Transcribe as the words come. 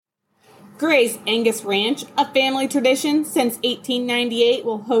Gray's Angus Ranch, a family tradition since 1898,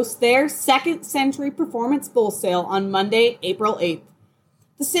 will host their second century performance bull sale on Monday, April 8th.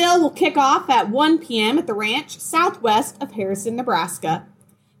 The sale will kick off at 1 p.m. at the ranch southwest of Harrison, Nebraska.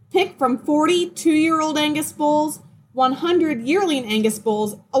 Pick from 40 two-year-old Angus bulls, 100 yearling Angus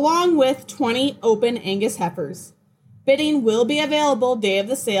bulls, along with 20 open Angus heifers. Bidding will be available day of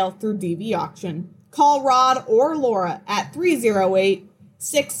the sale through DV Auction. Call Rod or Laura at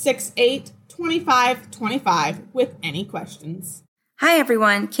 308-668-2525 with any questions. Hi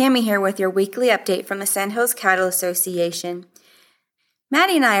everyone, Cammie here with your weekly update from the Sandhills Cattle Association.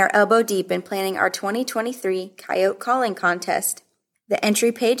 Maddie and I are elbow deep in planning our 2023 Coyote Calling Contest. The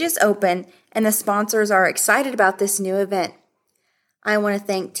entry page is open and the sponsors are excited about this new event. I want to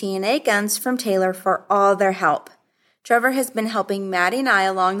thank TNA Guns from Taylor for all their help. Trevor has been helping Maddie and I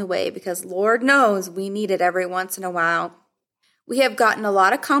along the way because Lord knows we need it every once in a while. We have gotten a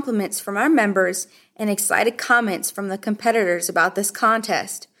lot of compliments from our members and excited comments from the competitors about this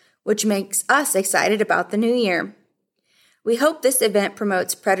contest, which makes us excited about the new year. We hope this event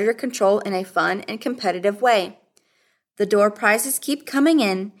promotes predator control in a fun and competitive way. The door prizes keep coming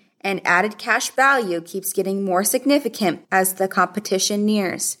in, and added cash value keeps getting more significant as the competition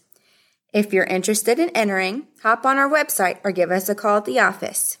nears. If you're interested in entering, hop on our website or give us a call at the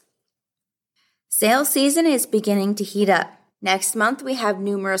office. Sales season is beginning to heat up. Next month, we have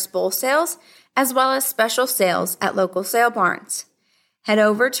numerous bull sales as well as special sales at local sale barns. Head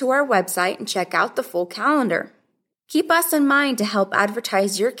over to our website and check out the full calendar. Keep us in mind to help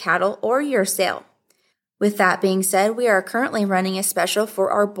advertise your cattle or your sale. With that being said, we are currently running a special for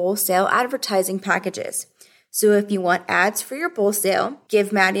our bull sale advertising packages. So if you want ads for your bull sale,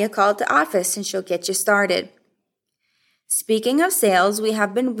 give Maddie a call at the office and she'll get you started. Speaking of sales, we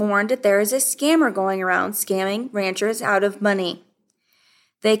have been warned that there is a scammer going around scamming ranchers out of money.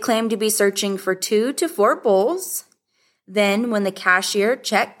 They claim to be searching for 2 to 4 bulls. Then, when the cashier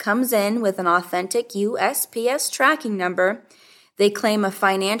check comes in with an authentic USPS tracking number, they claim a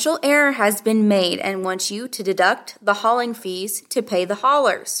financial error has been made and want you to deduct the hauling fees to pay the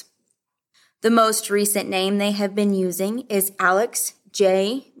haulers. The most recent name they have been using is Alex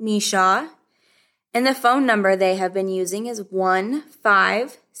J. Mishaw, and the phone number they have been using is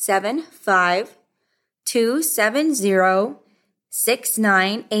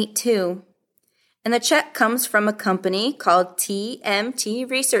 1-575-270-6982. And the check comes from a company called TMT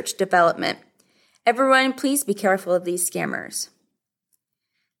Research Development. Everyone, please be careful of these scammers.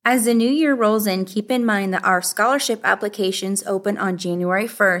 As the new year rolls in, keep in mind that our scholarship applications open on January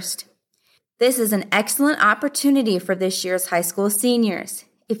 1st. This is an excellent opportunity for this year's high school seniors.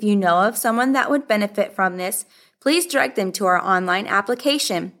 If you know of someone that would benefit from this, please direct them to our online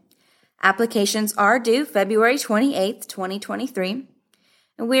application. Applications are due February 28th, 2023.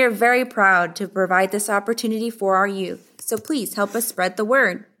 And we are very proud to provide this opportunity for our youth, so please help us spread the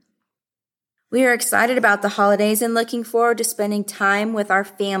word. We are excited about the holidays and looking forward to spending time with our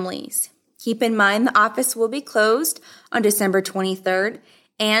families. Keep in mind the office will be closed on December 23rd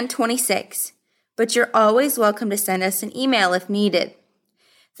and 26th, but you're always welcome to send us an email if needed.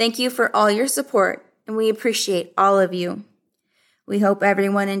 Thank you for all your support, and we appreciate all of you. We hope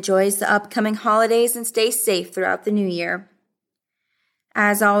everyone enjoys the upcoming holidays and stays safe throughout the new year.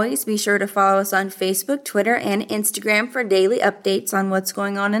 As always, be sure to follow us on Facebook, Twitter, and Instagram for daily updates on what's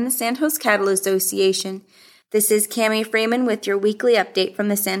going on in the Sandhills Cattle Association. This is Cammie Freeman with your weekly update from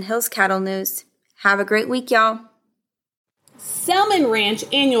the Sandhills Cattle News. Have a great week, y'all. Selman Ranch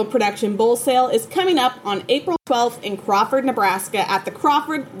Annual Production Bull Sale is coming up on April 12th in Crawford, Nebraska at the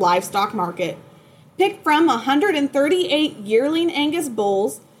Crawford Livestock Market. Pick from 138 yearling Angus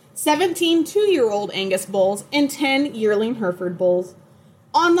bulls, 17 two-year-old Angus bulls, and 10 yearling Hereford bulls.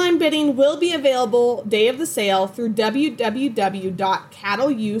 Online bidding will be available day of the sale through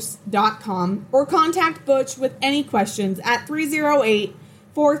www.cattleuse.com or contact Butch with any questions at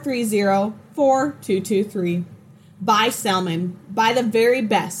 308-430-4223. Buy Selman. Buy the very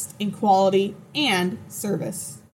best in quality and service.